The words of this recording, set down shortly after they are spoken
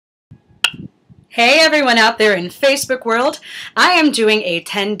Hey everyone out there in Facebook world, I am doing a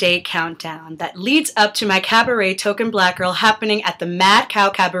 10-day countdown that leads up to my cabaret Token Black Girl happening at the Mad Cow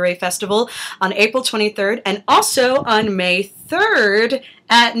Cabaret Festival on April 23rd and also on May 3rd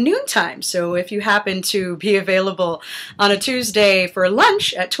at noontime. So if you happen to be available on a Tuesday for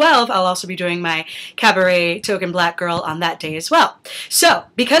lunch at 12, I'll also be doing my cabaret Token Black Girl on that day as well. So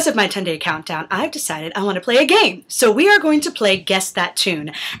because of my 10-day countdown, I've decided I want to play a game. So we are going to play Guess That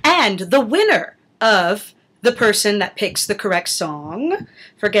Tune, and the winner of the person that picks the correct song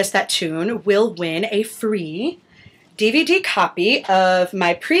for Guess That Tune will win a free DVD copy of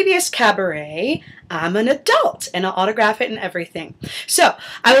my previous cabaret, I'm an Adult, and I'll autograph it and everything. So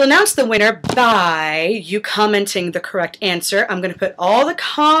I will announce the winner by you commenting the correct answer. I'm going to put all the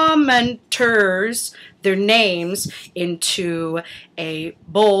commenters, their names, into a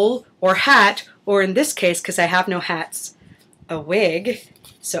bowl or hat, or in this case, because I have no hats, a wig.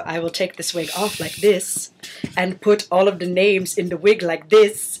 So I will take this wig off like this and put all of the names in the wig like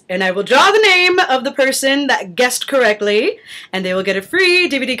this, and I will draw the name of the person that guessed correctly, and they will get a free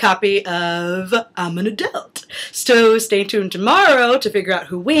DVD copy of I'm an Adult. So stay tuned tomorrow to figure out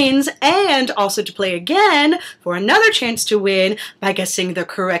who wins, and also to play again for another chance to win by guessing the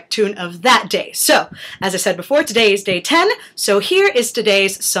correct tune of that day. So, as I said before, today is day 10, so here is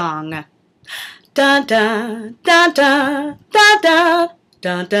today's song. Dun dun dun dun dun dun.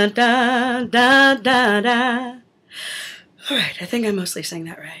 Dun dun dun dun dun dun. Alright, I think I mostly sang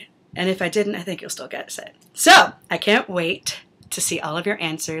that right. And if I didn't, I think you'll still get it. So, I can't wait to see all of your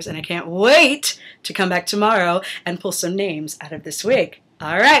answers, and I can't wait to come back tomorrow and pull some names out of this wig.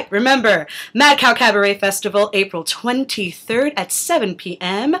 Alright, remember, Mad Cow Cabaret Festival, April 23rd at 7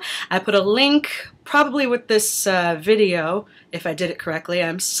 p.m. I put a link, probably with this video, if I did it correctly.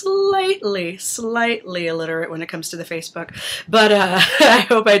 I'm slightly illiterate when it comes to the Facebook, but I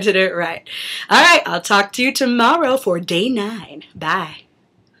hope I did it right. Alright, I'll talk to you tomorrow for day 9. Bye.